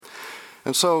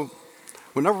And so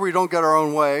whenever we don't get our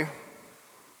own way,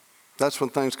 that's when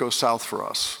things go south for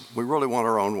us. We really want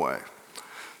our own way.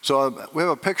 So we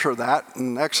have a picture of that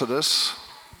in Exodus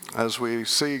as we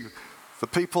see the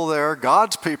people there,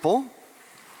 God's people,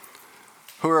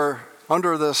 who are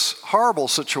under this horrible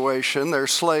situation. They're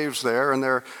slaves there, and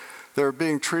they're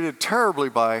being treated terribly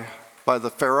by the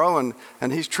Pharaoh,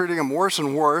 and he's treating them worse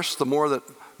and worse the more that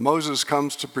Moses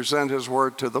comes to present his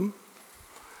word to them.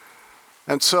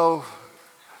 And so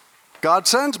God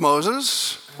sends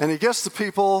Moses, and he gets the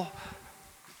people,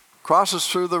 crosses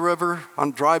through the river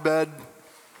on dry bed.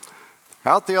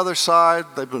 Out the other side,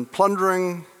 they've been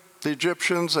plundering the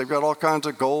Egyptians. They've got all kinds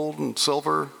of gold and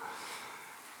silver.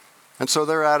 And so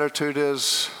their attitude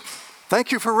is,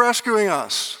 thank you for rescuing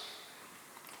us.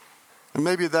 And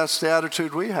maybe that's the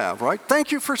attitude we have, right?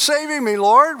 Thank you for saving me,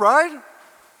 Lord, right?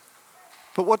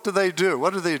 But what do they do?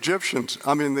 What do the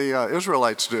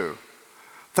Israelites do?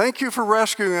 Thank you for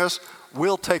rescuing us.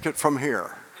 We'll take it from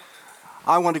here.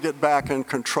 I want to get back in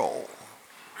control.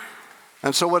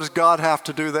 And so what does God have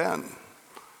to do then?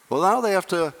 Well, now they have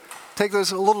to take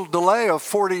this little delay of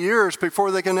 40 years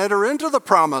before they can enter into the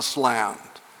promised land.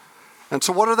 And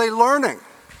so what are they learning?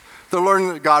 They're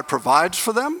learning that God provides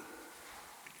for them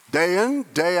day in,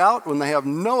 day out, when they have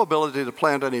no ability to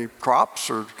plant any crops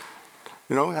or,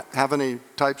 have any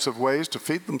types of ways to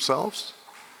feed themselves.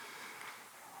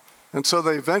 And so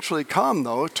they eventually come,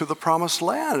 though, to the promised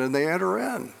land, and they enter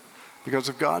in because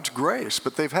of God's grace.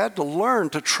 But they've had to learn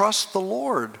to trust the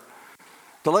Lord,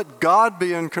 to let God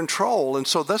be in control. And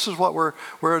so this is what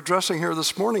we're addressing here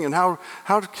this morning. And how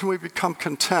can we become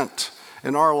content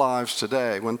in our lives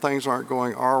today when things aren't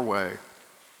going our way?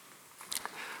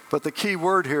 But the key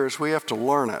word here is we have to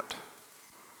learn it.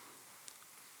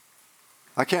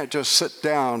 I can't just sit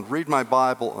down, read my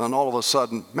Bible, and all of a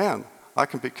sudden, man, I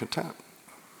can be content.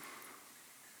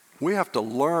 We have to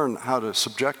learn how to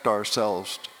subject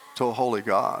ourselves to a holy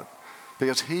God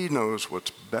because he knows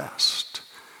what's best.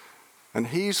 And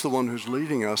he's the one who's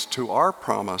leading us to our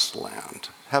promised land,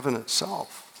 heaven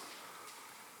itself.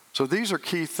 So these are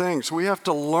key things. We have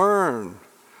to learn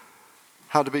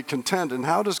how to be content. And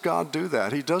how does God do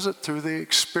that? He does it through the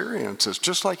experiences.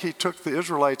 Just like he took the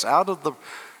Israelites out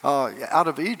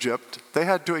of Egypt, they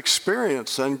had to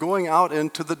experience then going out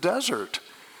into the desert.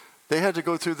 They had to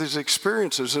go through these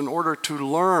experiences in order to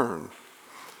learn.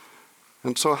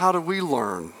 And so how do we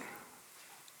learn?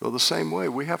 Well, the same way,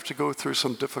 we have to go through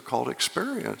some difficult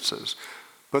experiences.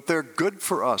 But they're good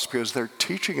for us because they're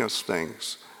teaching us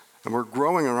things. And we're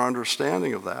growing in our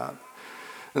understanding of that.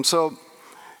 And so,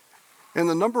 in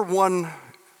the number one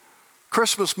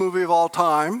Christmas movie of all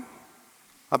time,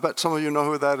 I bet some of you know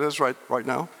who that is right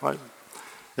now, right?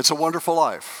 It's a Wonderful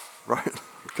Life, right?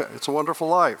 Okay, It's a Wonderful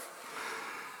Life.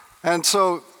 And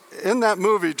so, in that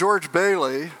movie, George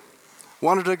Bailey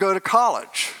wanted to go to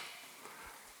college.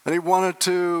 And he wanted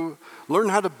to learn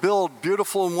how to build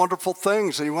beautiful and wonderful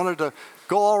things. And he wanted to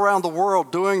go all around the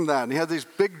world doing that. And he had these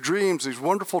big dreams, these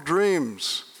wonderful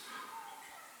dreams.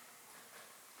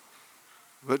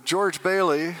 But George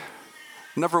Bailey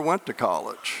never went to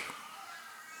college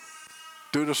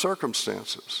due to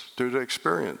circumstances, due to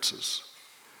experiences.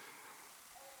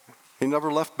 He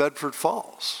never left Bedford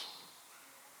Falls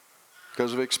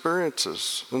because of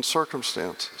experiences and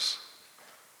circumstances.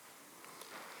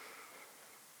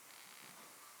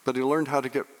 But he learned how to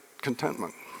get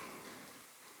contentment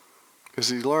because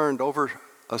he learned over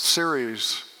a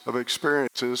series of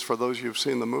experiences, for those of you who've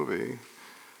seen the movie,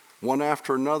 one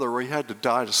after another, where he had to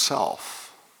die to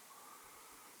self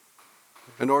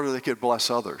in order that he could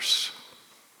bless others.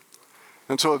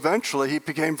 And so eventually he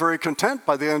became very content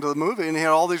by the end of the movie, and he had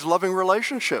all these loving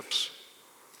relationships.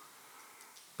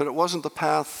 But it wasn't the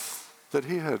path that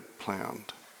he had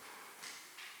planned.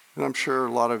 And I'm sure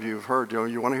a lot of you have heard,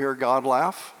 you want to hear God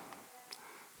laugh?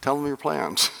 Tell him your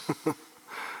plans.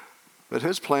 But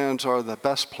his plans are the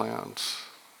best plans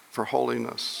for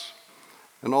holiness.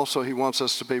 And also he wants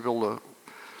us to be able to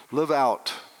live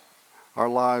out our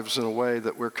lives in a way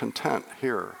that we're content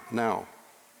here, now.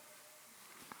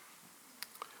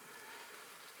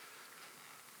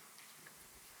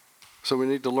 So we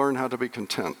need to learn how to be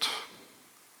content.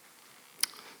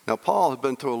 Now, Paul had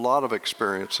been through a lot of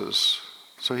experiences,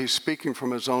 so he's speaking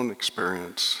from his own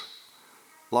experience,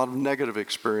 a lot of negative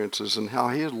experiences, and how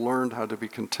he had learned how to be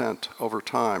content over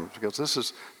time, because this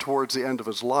is towards the end of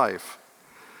his life.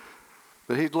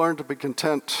 But he'd learned to be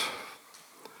content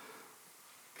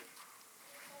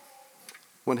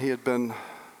when he had been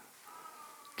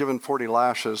given 40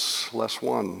 lashes less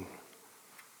one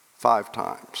 5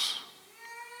 times.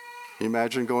 Can you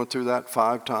imagine going through that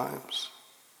 5 times?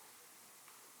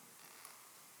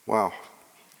 Wow,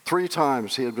 3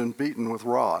 times he had been beaten with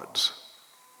rods.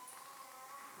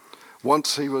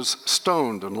 Once he was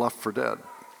stoned and left for dead.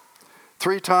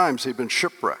 3 times he'd been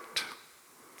shipwrecked.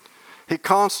 He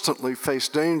constantly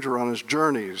faced danger on his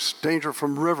journeys, danger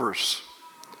from rivers,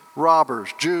 robbers,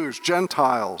 Jews,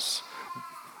 Gentiles,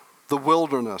 the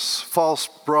wilderness, false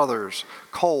brothers,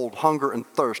 cold, hunger, and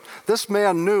thirst. This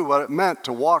man knew what it meant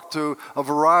to walk through a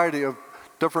variety of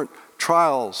different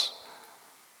trials,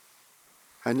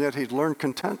 and yet he'd learned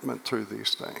contentment through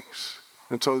these things.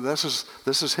 And so this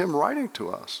is him writing to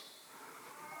us.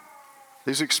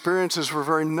 These experiences were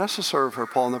very necessary for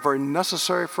Paul, and they're very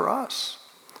necessary for us.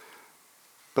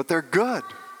 But they're good.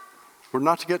 We're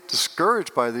not to get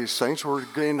discouraged by these things. We're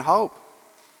to gain hope.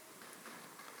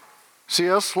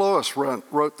 C.S. Lewis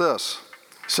wrote this.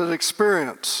 He said,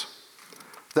 experience,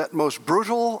 that most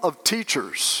brutal of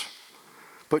teachers,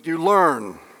 but you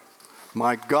learn.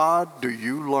 My God, do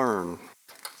you learn?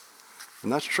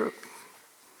 And that's true.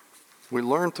 We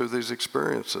learn through these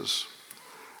experiences.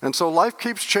 And so life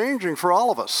keeps changing for all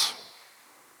of us.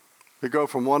 We go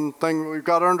from one thing we've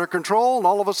got under control, and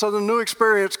all of a sudden a new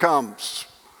experience comes.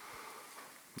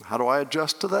 How do I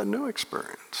adjust to that new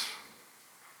experience?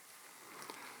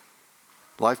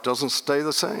 Life doesn't stay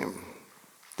the same.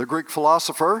 The Greek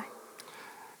philosopher,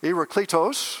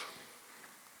 Heraclitus,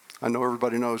 I know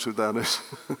everybody knows who that is.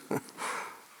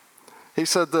 He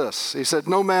said this. He said,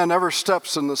 no man ever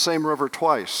steps in the same river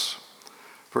twice,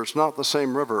 for it's not the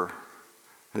same river,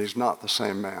 and he's not the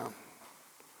same man.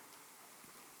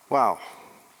 Wow.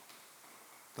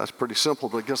 That's pretty simple,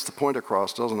 but it gets the point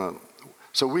across, doesn't it?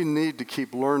 So we need to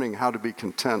keep learning how to be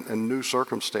content in new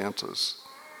circumstances.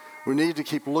 We need to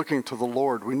keep looking to the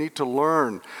Lord. We need to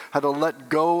learn how to let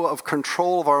go of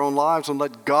control of our own lives and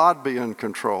let God be in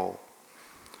control.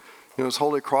 You know, as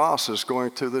Holy Cross is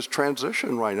going through this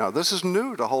transition right now. This is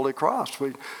new to Holy Cross.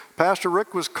 Pastor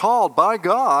Rick was called by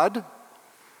God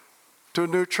to a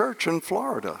new church in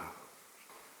Florida.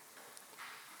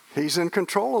 He's in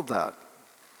control of that.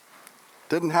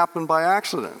 Didn't happen by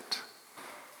accident.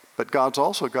 But God's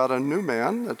also got a new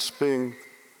man that's being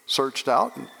searched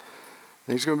out. And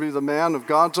he's going to be the man of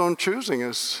God's own choosing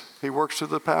as he works through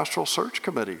the pastoral search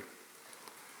committee.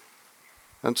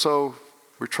 And so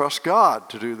we trust God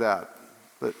to do that.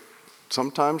 But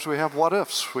sometimes we have what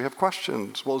ifs. We have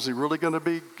questions. Well, is he really going to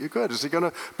be good? Is he going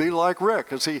to be like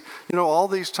Rick? Is he, all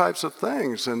these types of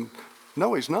things? And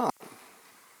no, he's not.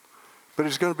 But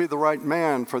he's going to be the right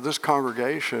man for this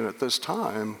congregation at this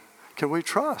time. Can we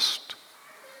trust?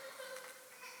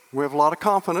 We have a lot of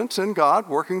confidence in God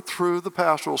working through the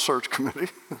pastoral search committee.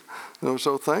 And I'm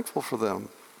so thankful for them.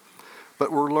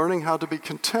 But we're learning how to be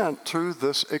content through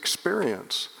this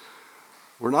experience.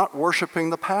 We're not worshiping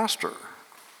the pastor.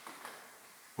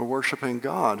 We're worshiping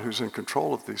God who's in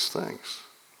control of these things.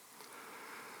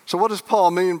 So what does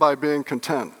Paul mean by being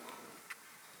content?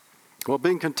 Well,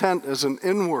 being content is an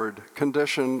inward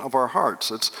condition of our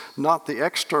hearts. It's not the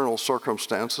external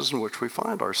circumstances in which we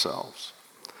find ourselves.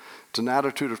 It's an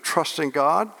attitude of trusting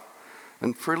God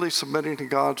and freely submitting to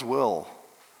God's will,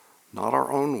 not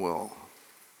our own will.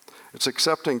 It's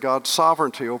accepting God's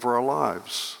sovereignty over our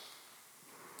lives.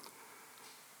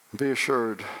 Be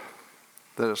assured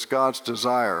that it's God's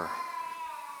desire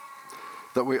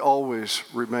that we always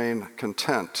remain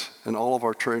content in all of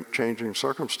our changing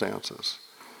circumstances.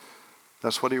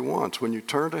 That's what he wants. When you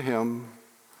turn to him,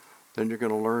 then you're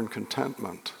going to learn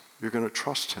contentment. You're going to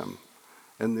trust him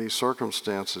in these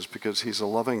circumstances because he's a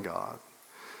loving God.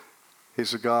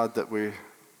 He's a God that we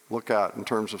look at in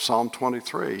terms of Psalm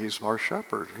 23. He's our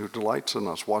shepherd who delights in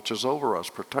us, watches over us,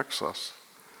 protects us.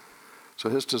 So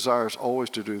his desire is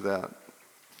always to do that.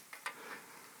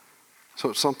 So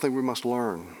it's something we must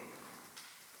learn.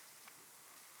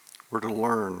 We're to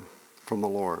learn from the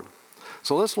Lord.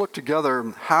 So let's look together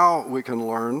how we can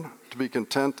learn to be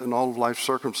content in all of life's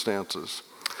circumstances.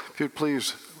 If you'd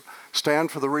please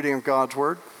stand for the reading of God's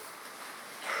word.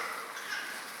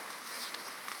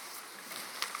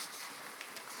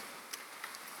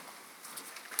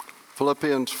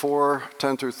 Philippians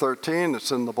 4:10-13,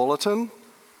 it's in the bulletin.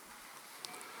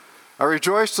 I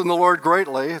rejoiced in the Lord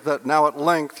greatly that now at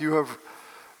length you have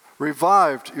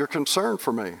revived your concern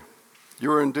for me. You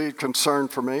were indeed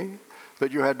concerned for me,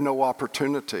 but you had no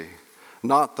opportunity.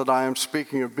 Not that I am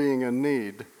speaking of being in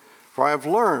need, for I have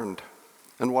learned,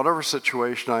 in whatever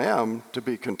situation I am, to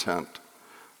be content.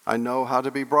 I know how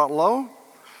to be brought low,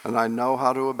 and I know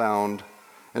how to abound.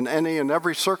 In any and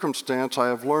every circumstance, I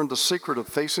have learned the secret of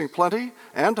facing plenty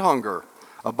and hunger,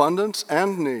 abundance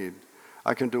and need.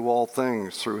 I can do all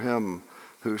things through him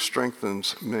who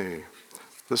strengthens me.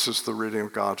 This is the reading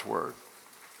of God's word.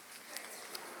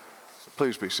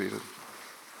 Please be seated.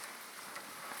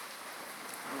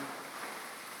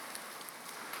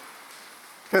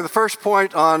 Okay, the first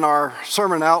point on our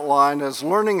sermon outline is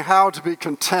learning how to be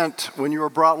content when you are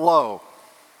brought low.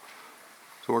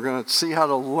 So we're going to see how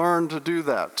to learn to do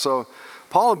that. So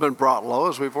Paul had been brought low,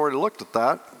 as we've already looked at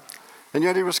that, and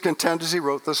yet he was content as he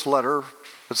wrote this letter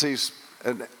as he's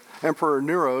in Emperor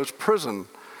Nero's prison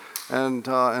and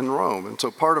in Rome. And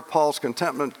so part of Paul's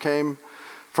contentment came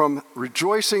from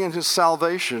rejoicing in his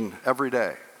salvation every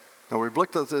day. Now we've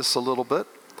looked at this a little bit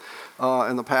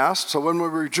in the past. So when we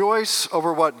rejoice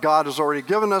over what God has already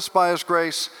given us by his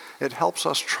grace, it helps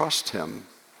us trust him.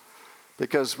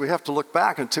 Because we have to look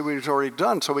back and see what he's already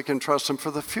done so we can trust him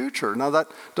for the future. Now that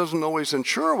doesn't always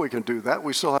ensure we can do that.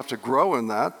 We still have to grow in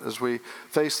that as we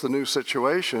face the new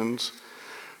situations.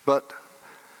 But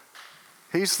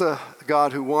he's the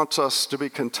God who wants us to be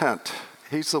content.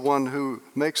 He's the one who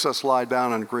makes us lie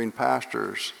down in green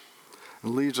pastures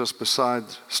and leads us beside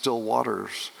still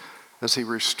waters as he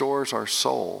restores our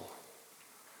soul,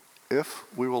 if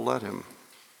we will let him.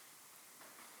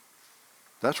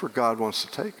 That's where God wants to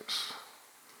take us.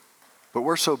 But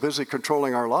we're so busy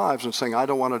controlling our lives and saying, I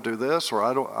don't want to do this, or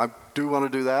I do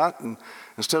want to do that, and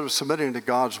instead of submitting to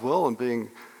God's will and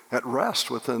being at rest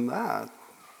within that,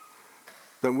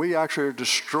 then we actually are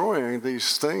destroying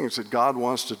these things that God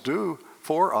wants to do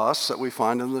for us that we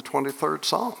find in the 23rd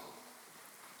Psalm.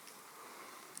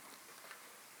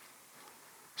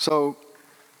 So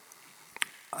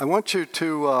I want you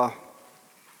to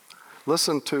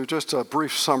listen to just a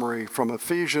brief summary from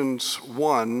Ephesians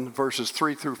 1, verses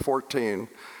 3 through 14,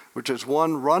 which is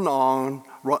one run-on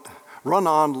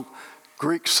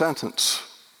Greek sentence,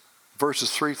 verses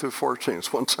 3 through 14.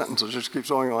 It's one sentence. It just keeps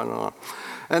going on and on.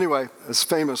 Anyway, it's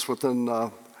famous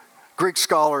within Greek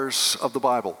scholars of the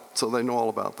Bible, so they know all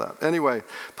about that. Anyway,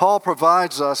 Paul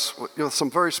provides us with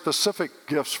some very specific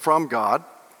gifts from God.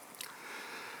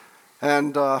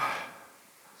 And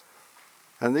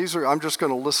these are, I'm just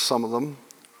going to list some of them.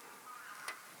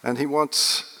 And he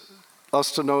wants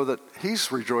us to know that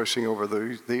he's rejoicing over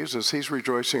these as he's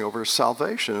rejoicing over his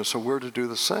salvation. And so we're to do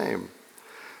the same.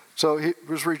 So he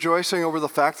was rejoicing over the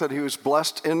fact that he was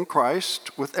blessed in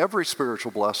Christ with every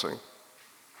spiritual blessing.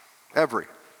 Every.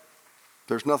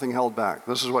 There's nothing held back.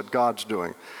 This is what God's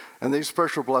doing. And these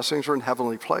spiritual blessings are in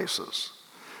heavenly places.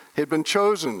 He had been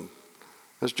chosen,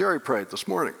 as Jerry prayed this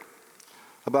morning,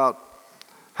 about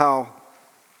how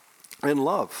in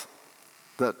love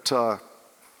that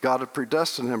God had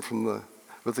predestined him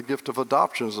with the gift of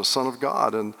adoption as a son of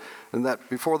God, and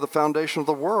that before the foundation of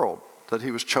the world that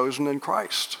he was chosen in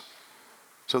Christ.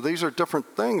 So these are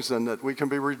different things then that we can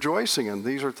be rejoicing in.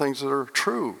 These are things that are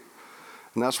true.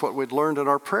 And that's what we'd learned in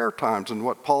our prayer times and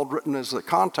what Paul had written as the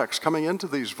context coming into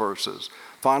these verses.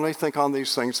 Finally think on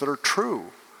these things that are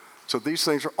true. So these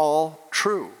things are all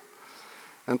true.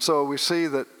 And so we see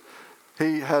that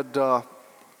he had,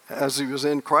 as he was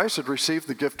in Christ, had received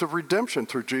the gift of redemption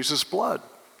through Jesus' blood,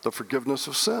 the forgiveness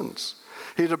of sins.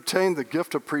 He'd obtained the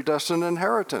gift of predestined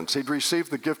inheritance. He'd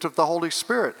received the gift of the Holy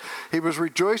Spirit. He was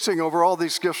rejoicing over all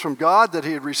these gifts from God that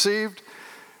he had received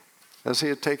as he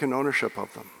had taken ownership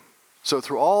of them. So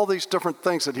through all these different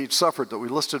things that he'd suffered that we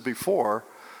listed before,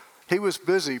 he was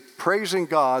busy praising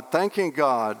God, thanking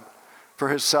God for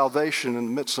his salvation in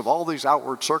the midst of all these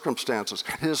outward circumstances.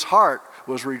 His heart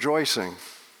was rejoicing.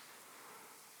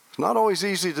 It's not always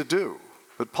easy to do,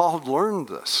 but Paul had learned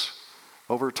this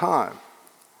over time,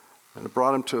 and it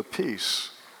brought him to a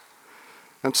peace.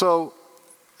 And so,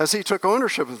 as he took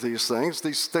ownership of these things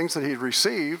that he'd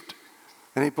received,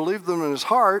 and he believed them in his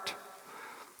heart,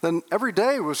 then every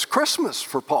day was Christmas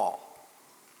for Paul.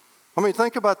 I mean,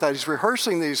 think about that. He's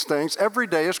rehearsing these things. Every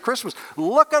day is Christmas.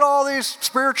 Look at all these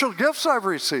spiritual gifts I've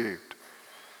received.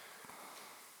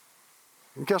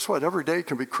 And guess what? Every day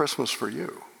can be Christmas for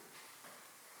you.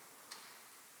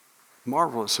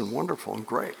 Marvelous and wonderful and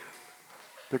great.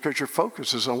 Because your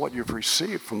focus is on what you've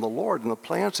received from the Lord and the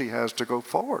plans he has to go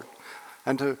forward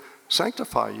and to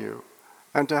sanctify you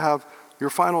and to have your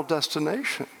final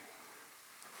destination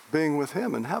being with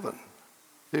him in heaven.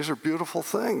 These are beautiful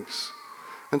things.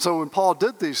 And so when Paul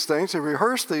did these things, he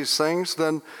rehearsed these things,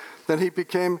 then he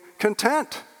became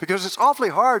content. Because it's awfully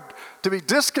hard to be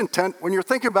discontent when you're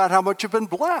thinking about how much you've been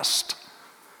blessed.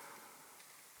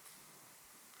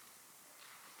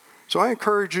 So I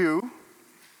encourage you,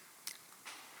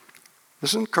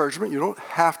 this is encouragement, you don't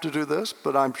have to do this,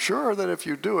 but I'm sure that if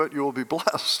you do it, you will be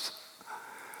blessed.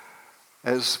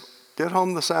 As get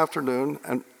home this afternoon,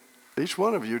 and each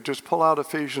one of you just pull out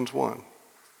Ephesians 1.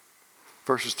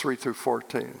 Verses 3 through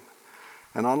 14.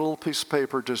 And on a little piece of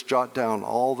paper, just jot down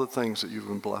all the things that you've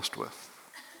been blessed with.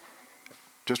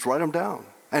 Just write them down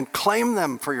and claim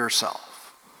them for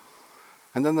yourself.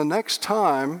 And then the next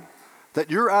time that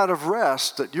you're out of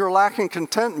rest, that you're lacking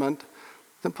contentment,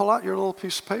 then pull out your little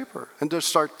piece of paper and just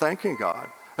start thanking God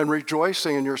and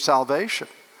rejoicing in your salvation.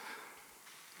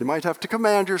 You might have to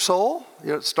command your soul,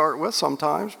 start with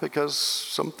sometimes, because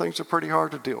some things are pretty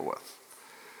hard to deal with.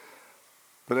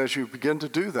 But as you begin to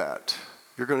do that,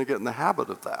 you're going to get in the habit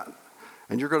of that.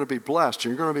 And you're going to be blessed,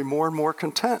 and you're going to be more and more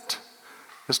content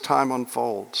as time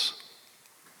unfolds.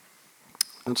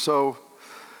 And so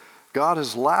God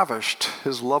has lavished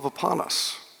his love upon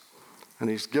us, and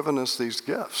he's given us these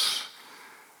gifts.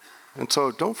 And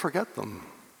so don't forget them.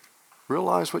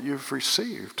 Realize what you've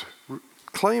received.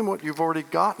 Claim what you've already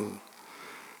gotten.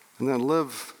 And then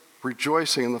live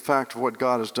rejoicing in the fact of what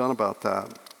God has done about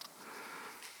that.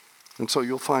 And so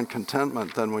you'll find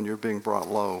contentment then when you're being brought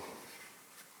low.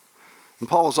 And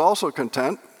Paul was also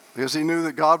content because he knew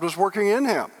that God was working in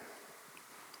him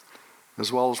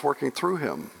as well as working through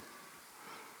him.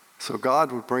 So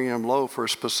God would bring him low for a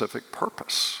specific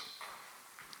purpose.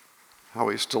 How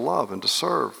he's to love and to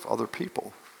serve other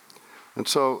people. And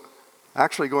so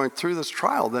actually going through this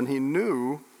trial, then he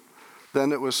knew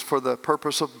then it was for the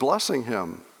purpose of blessing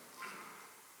him.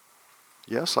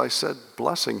 Yes, I said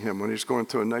blessing him when he's going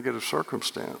through a negative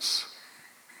circumstance.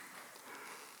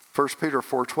 1 Peter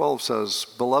 4:12 says,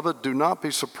 "Beloved, do not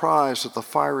be surprised at the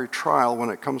fiery trial when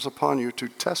it comes upon you to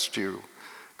test you."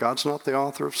 God's not the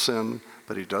author of sin,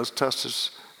 but he does test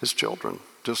his children,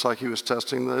 just like he was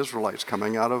testing the Israelites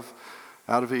coming out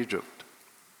of Egypt.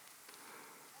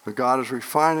 But God is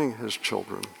refining his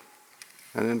children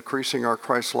and increasing our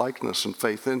Christ-likeness and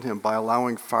faith in him by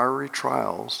allowing fiery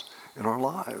trials in our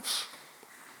lives.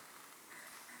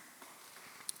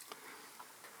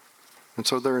 And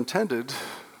so they're intended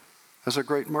as a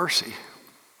great mercy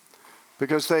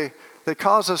because they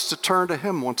cause us to turn to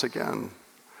him once again.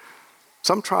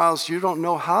 Some trials you don't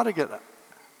know how to get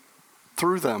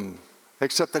through them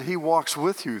except that he walks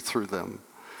with you through them.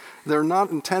 They're not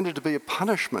intended to be a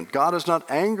punishment. God is not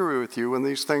angry with you when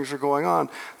these things are going on.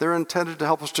 They're intended to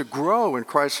help us to grow in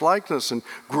Christ's likeness and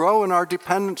grow in our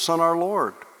dependence on our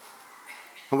Lord.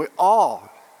 And we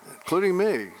all, including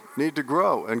me, need to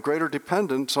grow in greater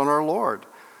dependence on our Lord.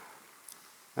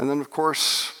 And then, of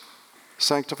course,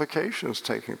 sanctification is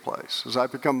taking place. As I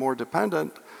become more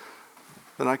dependent,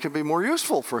 then I can be more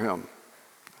useful for him.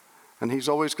 And he's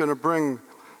always going to bring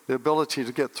the ability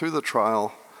to get through the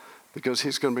trial because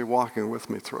he's going to be walking with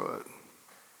me through it.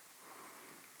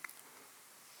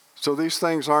 So these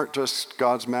things aren't just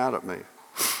God's mad at me.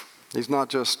 He's not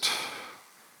just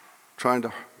trying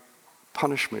to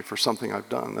punish me for something I've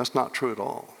done. That's not true at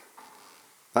all.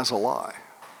 That's a lie.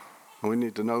 And we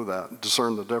need to know that,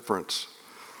 discern the difference.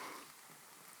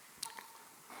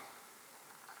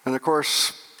 And of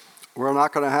course, we're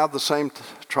not going to have the same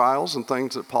trials and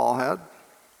things that Paul had.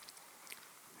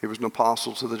 He was an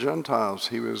apostle to the Gentiles.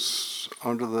 He was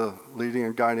under the leading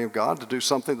and guiding of God to do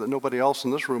something that nobody else in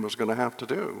this room is going to have to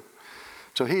do.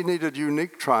 So he needed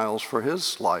unique trials for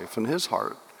his life and his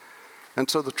heart. And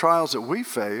so the trials that we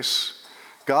face,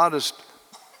 God has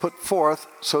put forth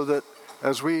so that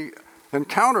as we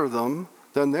encounter them,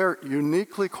 then they're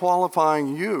uniquely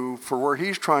qualifying you for where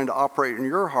he's trying to operate in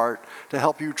your heart to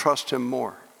help you trust him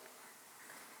more.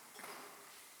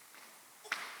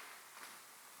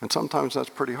 And sometimes that's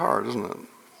pretty hard, isn't it?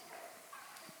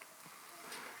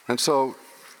 And so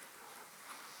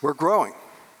we're growing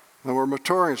and we're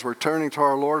maturing as we're turning to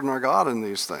our Lord and our God in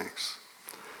these things.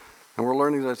 And we're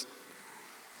learning that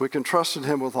we can trust in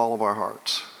him with all of our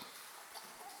hearts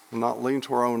and not lean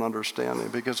to our own understanding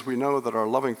because we know that our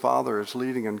loving Father is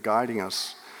leading and guiding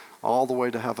us all the way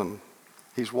to heaven.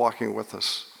 He's walking with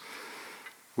us.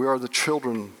 We are the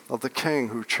children of the King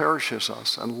who cherishes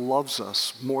us and loves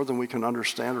us more than we can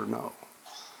understand or know.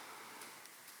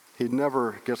 He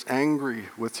never gets angry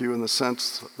with you in the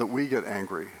sense that we get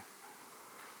angry.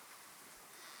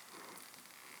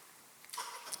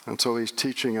 And so he's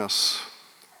teaching us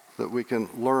that we can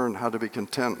learn how to be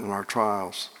content in our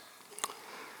trials.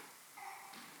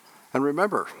 And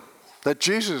remember that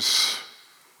Jesus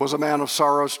was a man of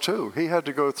sorrows too. He had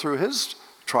to go through his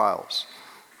trials,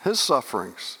 his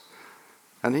sufferings.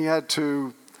 And he had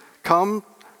to come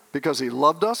because he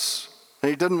loved us, and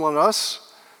he didn't want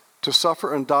us to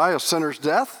suffer and die a sinner's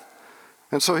death.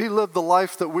 And so he lived the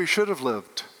life that we should have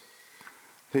lived.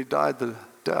 He died the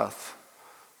death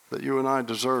that you and I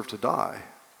deserve to die.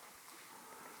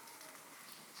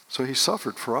 So he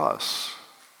suffered for us,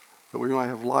 that we might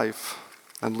have life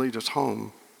and lead us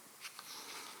home.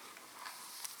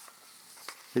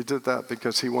 He did that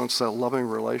because he wants that loving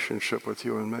relationship with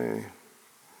you and me.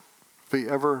 Be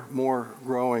ever more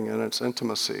growing in its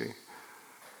intimacy.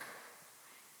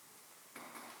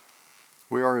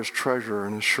 We are his treasure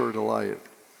and his sure delight.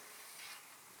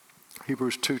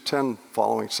 Hebrews 2:10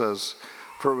 following says,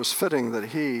 "For it was fitting that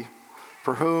he,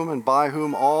 for whom and by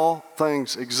whom all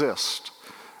things exist,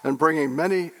 and bringing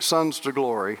many sons to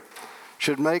glory,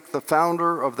 should make the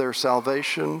founder of their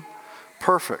salvation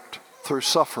perfect through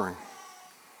suffering.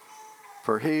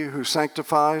 For he who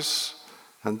sanctifies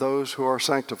and those who are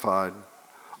sanctified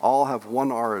all have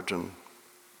one origin.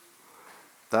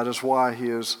 That is why he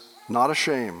is not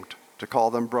ashamed to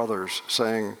call them brothers,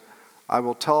 saying, 'I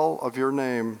will tell of your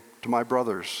name to my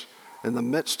brothers. In the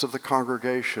midst of the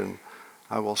congregation,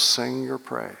 I will sing your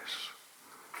praise.'"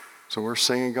 So we're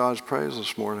singing God's praise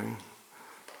this morning.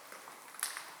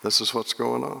 This is what's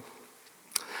going on.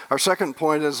 Our second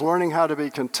point is learning how to be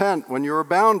content when you're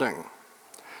abounding.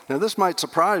 Now, this might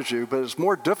surprise you, but it's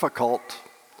more difficult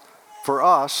for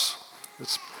us.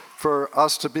 It's for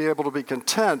us to be able to be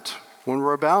content when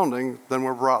we're abounding than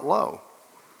we're brought low.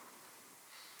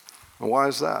 And why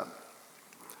is that?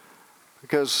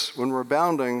 Because when we're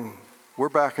abounding, we're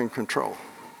back in control.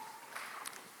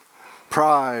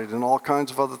 Pride and all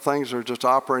kinds of other things are just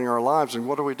operating our lives. And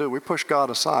what do? We push God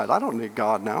aside. I don't need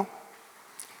God now.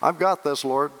 I've got this,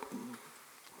 Lord.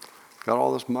 Got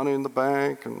all this money in the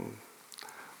bank and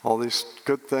all these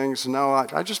good things. And now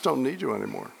I just don't need you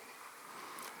anymore.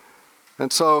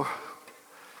 And so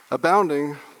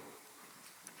abounding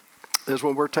is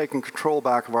when we're taking control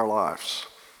back of our lives.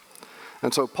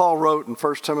 And so Paul wrote in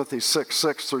 1 Timothy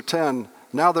 6:6-10,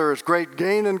 "Now there is great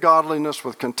gain in godliness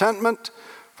with contentment,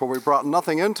 for we brought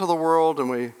nothing into the world, and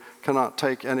we cannot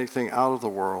take anything out of the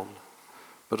world.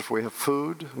 But if we have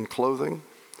food and clothing,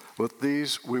 with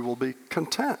these we will be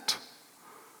content."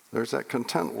 There's that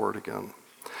content word again.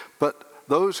 "But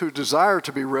those who desire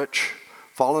to be rich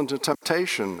fall into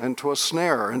temptation, into a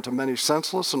snare, into many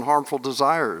senseless and harmful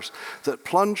desires that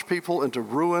plunge people into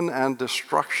ruin and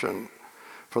destruction.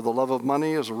 For the love of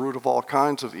money is a root of all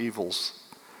kinds of evils.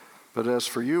 But as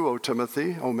for you, O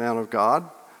Timothy, O man of God,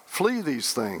 flee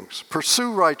these things.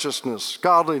 Pursue righteousness,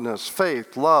 godliness,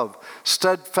 faith, love,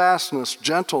 steadfastness,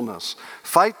 gentleness.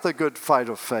 Fight the good fight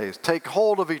of faith. Take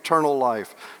hold of eternal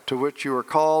life, to which you are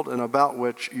called and about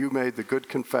which you made the good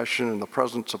confession in the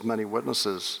presence of many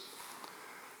witnesses."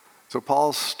 So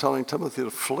Paul's telling Timothy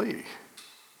to flee.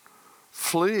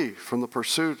 Flee from the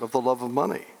pursuit of the love of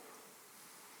money.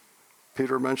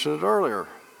 Peter mentioned it earlier.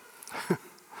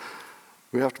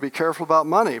 We have to be careful about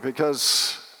money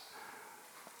because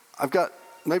I've got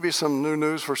maybe some new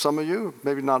news for some of you.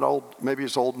 Maybe not old, maybe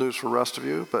it's old news for the rest of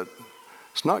you, but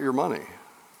it's not your money.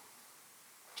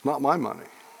 It's not my money.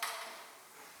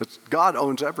 God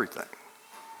owns everything.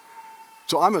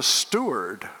 So I'm a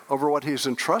steward over what he's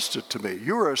entrusted to me.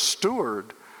 You're a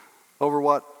steward over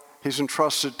what he's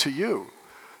entrusted to you.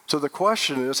 So the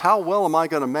question is, how well am I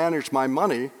going to manage my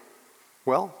money?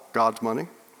 Well, God's money,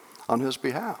 on his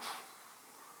behalf.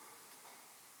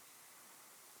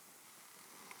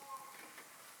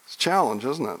 It's a challenge,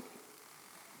 isn't it?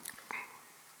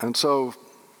 And so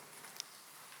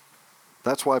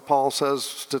that's why Paul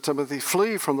says to Timothy,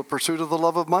 flee from the pursuit of the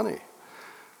love of money.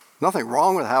 Nothing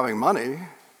wrong with having money,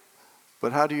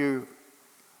 but how do you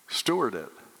steward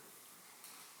it?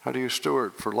 How do you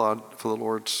steward for the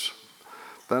Lord's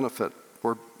benefit?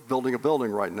 We're building a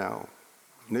building right now.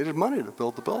 Needed money to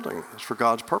build the building. It's for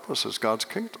God's purposes, God's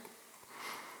kingdom.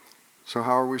 So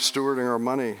how are we stewarding our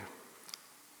money?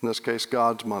 In this case,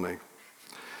 God's money.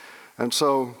 And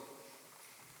so,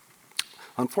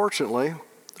 unfortunately,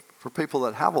 for people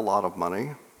that have a lot of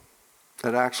money,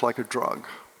 it acts like a drug.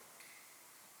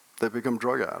 They become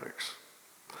drug addicts.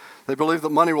 They believe that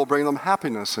money will bring them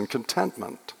happiness and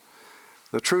contentment.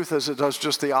 The truth is it does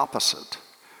just the opposite.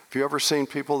 Have you ever seen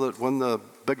people that win the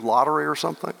big lottery or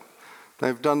something?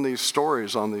 They've done these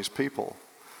stories on these people.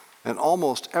 And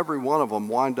almost every one of them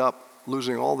wind up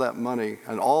losing all that money,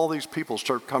 and all these people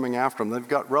start coming after them. They've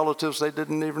got relatives they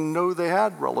didn't even know they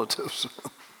had relatives.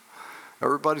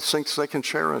 Everybody thinks they can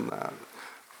share in that.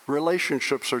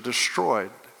 Relationships are destroyed,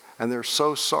 and they're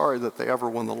so sorry that they ever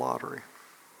won the lottery.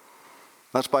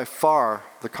 That's by far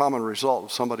the common result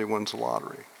if somebody wins the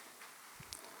lottery.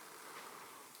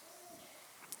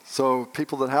 So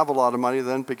people that have a lot of money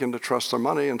then begin to trust their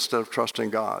money instead of trusting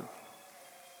God.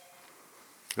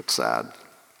 It's sad.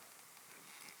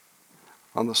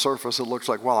 On the surface, it looks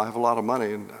like, well, I have a lot of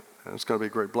money, and it's going to be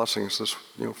great blessings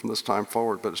from this time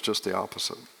forward, but it's just the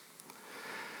opposite.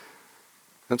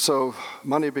 And so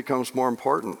money becomes more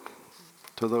important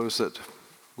to those that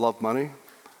love money,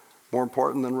 more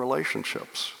important than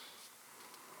relationships.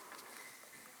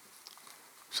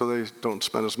 So they don't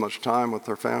spend as much time with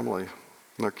their family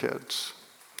and their kids,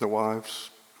 their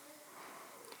wives.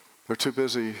 They're too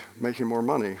busy making more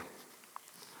money.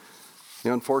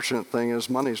 The unfortunate thing is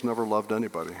money's never loved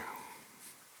anybody.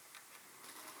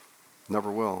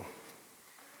 Never will.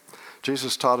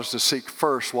 Jesus taught us to seek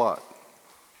first what?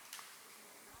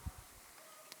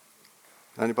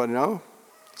 Anybody know?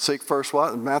 Seek first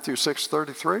what? In Matthew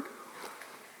 6:33?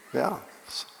 Yeah.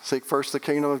 Seek first the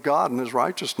kingdom of God and his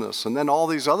righteousness. And then all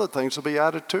these other things will be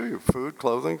added to you. Food,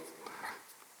 clothing,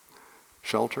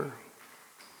 shelter.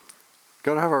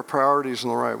 Got to have our priorities in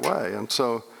the right way. And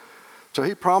so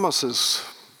he promises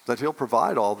that he'll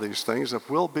provide all these things if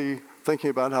we'll be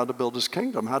thinking about how to build his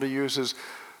kingdom, how to use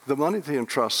the money that he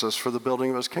entrusts us for the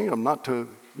building of his kingdom, not to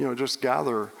just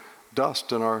gather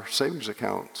dust in our savings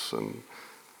accounts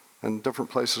and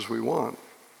different places we want.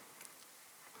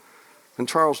 In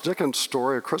Charles Dickens'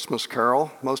 story, A Christmas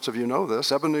Carol, most of you know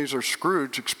this, Ebenezer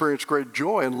Scrooge experienced great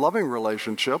joy in loving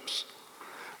relationships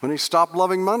when he stopped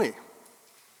loving money.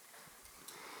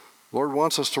 The Lord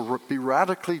wants us to be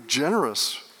radically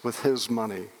generous with his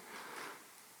money.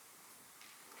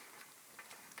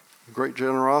 Great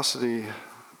generosity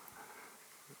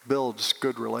builds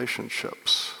good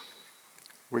relationships.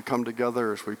 We come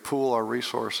together as we pool our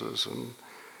resources and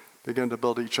begin to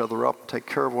build each other up, take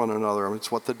care of one another. I mean,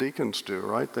 it's what the deacons do,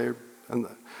 right? They're in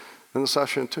the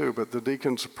session too, but the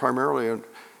deacons are primarily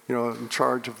in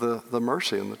charge of the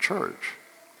mercy in the church.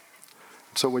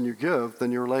 So when you give,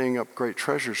 then you're laying up great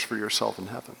treasures for yourself in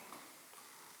heaven.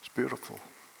 It's beautiful.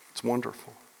 It's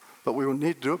wonderful. But we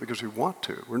need to do it because we want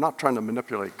to. We're not trying to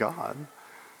manipulate God.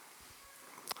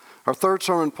 Our third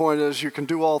sermon point is you can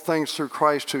do all things through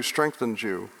Christ who strengthens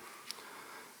you.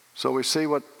 So we see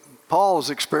what Paul has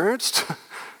experienced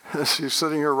as he's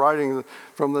sitting here writing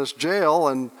from this jail.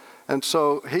 And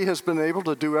so he has been able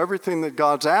to do everything that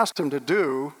God's asked him to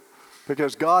do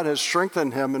because God has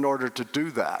strengthened him in order to do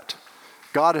that.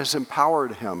 God has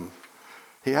empowered him.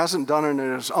 He hasn't done it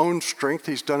in his own strength.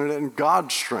 He's done it in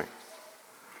God's strength.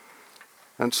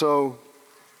 And so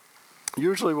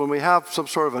usually when we have some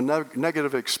sort of a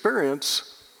negative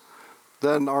experience,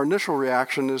 then our initial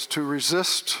reaction is to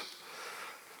resist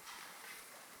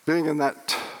being in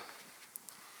that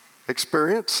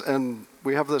experience, and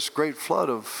we have this great flood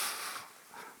of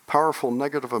powerful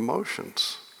negative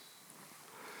emotions.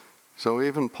 So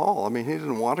even Paul, he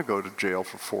didn't want to go to jail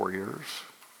for 4 years.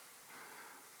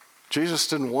 Jesus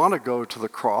didn't want to go to the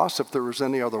cross if there was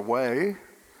any other way.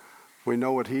 We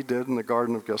know what he did in the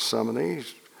Garden of Gethsemane.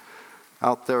 He's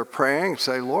out there praying,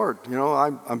 say, Lord,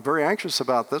 I'm very anxious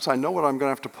about this. I know what I'm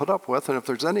going to have to put up with, and if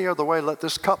there's any other way, let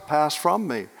this cup pass from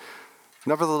me.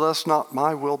 Nevertheless, not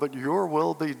my will, but your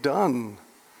will be done.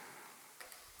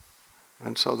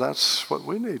 And so that's what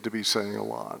we need to be saying a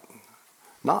lot.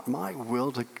 Not my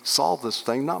will to solve this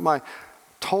thing, not my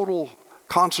total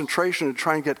concentration to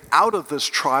try and get out of this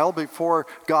trial before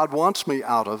God wants me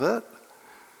out of it.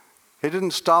 He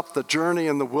didn't stop the journey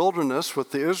in the wilderness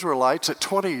with the Israelites at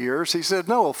 20 years. He said,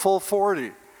 no, a full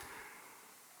 40.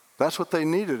 That's what they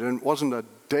needed, and it wasn't a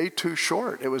day too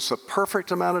short. It was the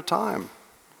perfect amount of time.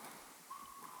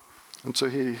 And so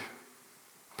he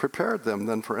prepared them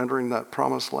then for entering that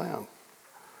promised land.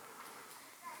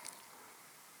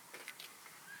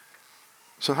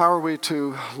 So how are we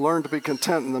to learn to be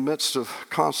content in the midst of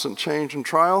constant change and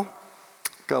trial?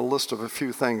 Got a list of a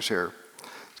few things here.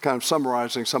 It's kind of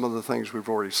summarizing some of the things we've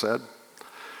already said.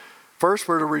 First,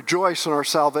 we're to rejoice in our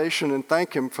salvation and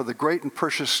thank him for the great and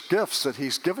precious gifts that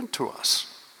he's given to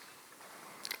us.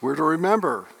 We're to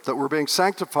remember that we're being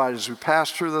sanctified as we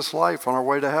pass through this life on our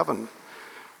way to heaven.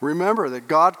 Remember that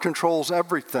God controls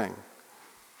everything,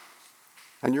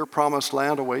 and your promised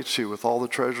land awaits you with all the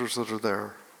treasures that are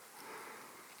there.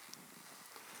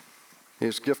 He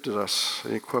has gifted us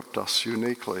and equipped us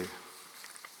uniquely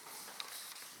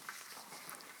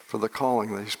for the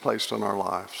calling that he's placed on our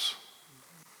lives.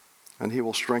 And he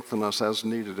will strengthen us as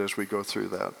needed as we go through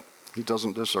that. He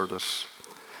doesn't desert us.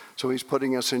 So he's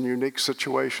putting us in unique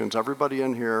situations. Everybody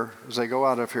in here, as they go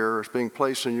out of here, is being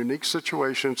placed in unique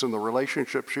situations in the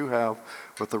relationships you have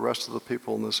with the rest of the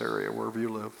people in this area, wherever you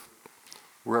live,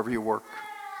 wherever you work.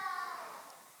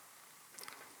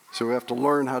 So we have to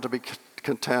learn how to be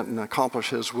content and accomplish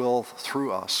his will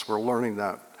through us. We're learning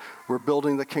that. We're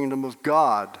building the kingdom of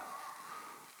God,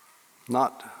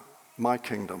 not my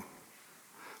kingdom.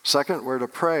 Second, we're to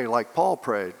pray like Paul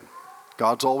prayed.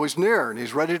 God's always near, and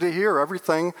he's ready to hear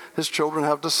everything his children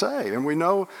have to say. And we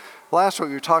know, last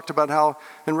week we talked about how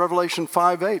in Revelation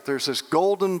 5:8, there's this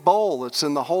golden bowl that's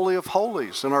in the Holy of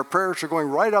Holies, and our prayers are going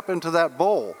right up into that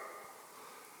bowl.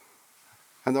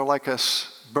 And they're like a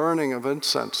burning of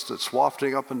incense that's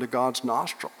wafting up into God's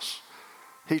nostrils.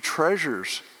 He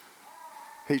treasures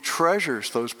He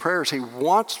treasures those prayers. He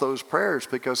wants those prayers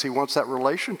because he wants that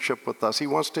relationship with us. He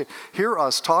wants to hear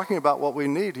us talking about what we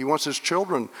need. He wants his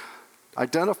children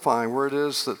identifying where it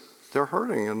is that they're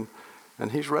hurting,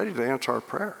 and he's ready to answer our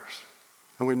prayers.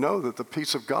 And we know that the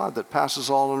peace of God that passes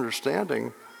all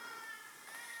understanding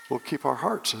will keep our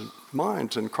hearts and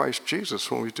minds in Christ Jesus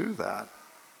when we do that.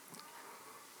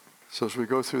 So as we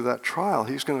go through that trial,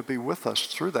 he's going to be with us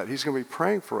through that. He's going to be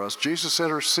praying for us. Jesus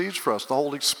intercedes for us. The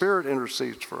Holy Spirit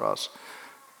intercedes for us.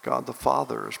 God the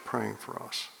Father is praying for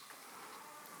us.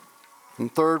 And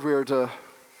third, we are to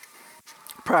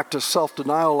practice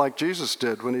self-denial like Jesus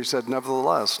did when he said,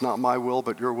 "Nevertheless, not my will,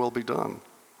 but your will be done."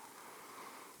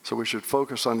 So we should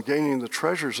focus on gaining the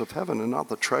treasures of heaven and not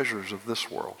the treasures of this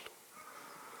world.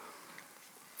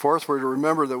 Fourth, we're to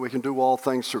remember that we can do all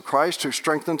things through Christ who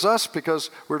strengthens us, because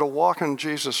we're to walk in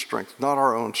Jesus' strength, not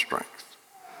our own strength.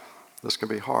 This can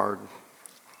be hard.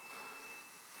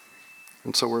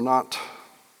 And so we're not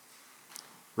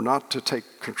to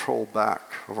take control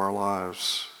back of our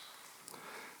lives.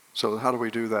 So how do we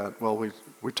do that? Well,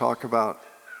 we talk about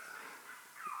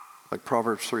like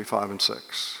Proverbs 3, 5, and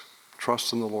 6.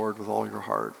 Trust in the Lord with all your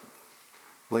heart.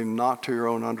 Lean not to your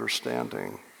own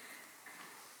understanding.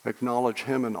 Acknowledge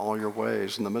him in all your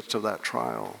ways in the midst of that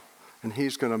trial, and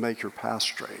he's going to make your path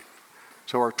straight.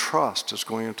 So our trust is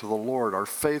going into the Lord. Our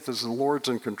faith is the Lord's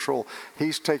in control.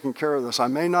 He's taking care of this. I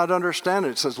may not understand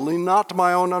it. It says, lean not to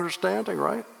my own understanding,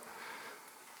 right?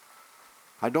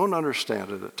 I don't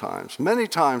understand it at times. Many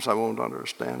times I won't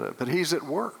understand it, but he's at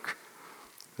work,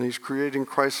 and he's creating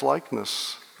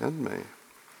Christ-likeness in me.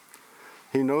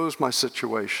 He knows my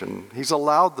situation. He's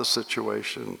allowed the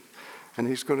situation. And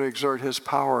he's going to exert his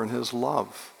power and his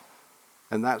love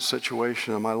in that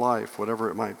situation in my life, whatever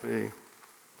it might be.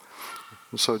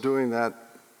 And so doing that,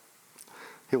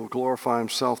 he will glorify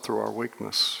himself through our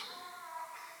weakness.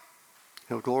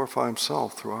 He'll glorify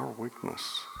himself through our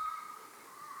weakness.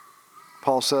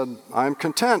 Paul said, I'm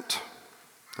content.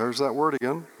 There's that word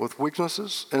again. With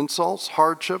weaknesses, insults,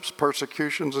 hardships,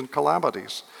 persecutions, and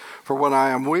calamities. For when I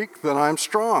am weak, then I am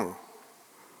strong.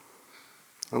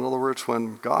 In other words,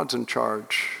 when God's in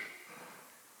charge,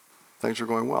 things are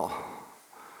going well.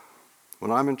 When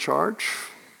I'm in charge,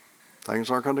 things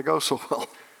aren't going to go so well.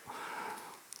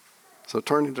 So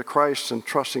turning to Christ and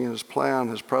trusting in his plan,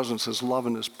 his presence, his love,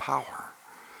 and his power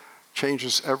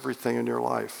changes everything in your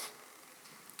life.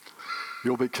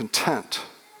 You'll be content.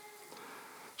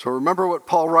 So remember what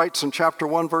Paul writes in chapter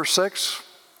 1, verse 6?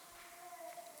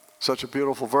 Such a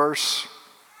beautiful verse.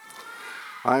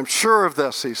 I am sure of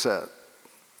this, he said.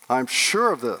 I'm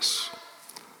sure of this,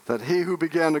 that he who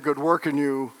began a good work in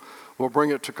you will bring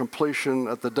it to completion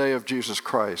at the day of Jesus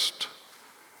Christ.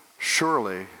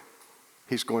 Surely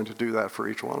he's going to do that for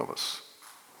each one of us.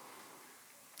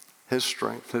 His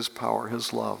strength, his power,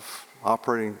 his love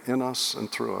operating in us and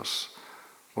through us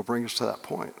will bring us to that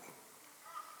point.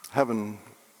 Heaven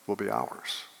will be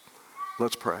ours.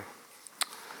 Let's pray.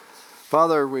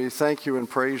 Father, we thank you and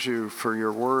praise you for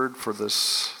your word, for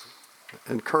this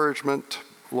encouragement,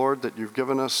 Lord, that you've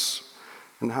given us,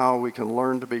 and how we can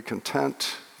learn to be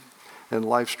content in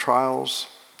life's trials.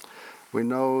 We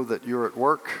know that you're at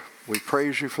work. We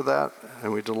praise you for that,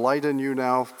 and we delight in you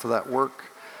now for that work.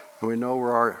 And we know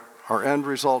where our end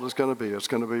result is going to be. It's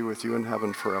going to be with you in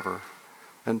heaven forever.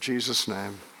 In Jesus'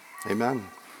 name, amen.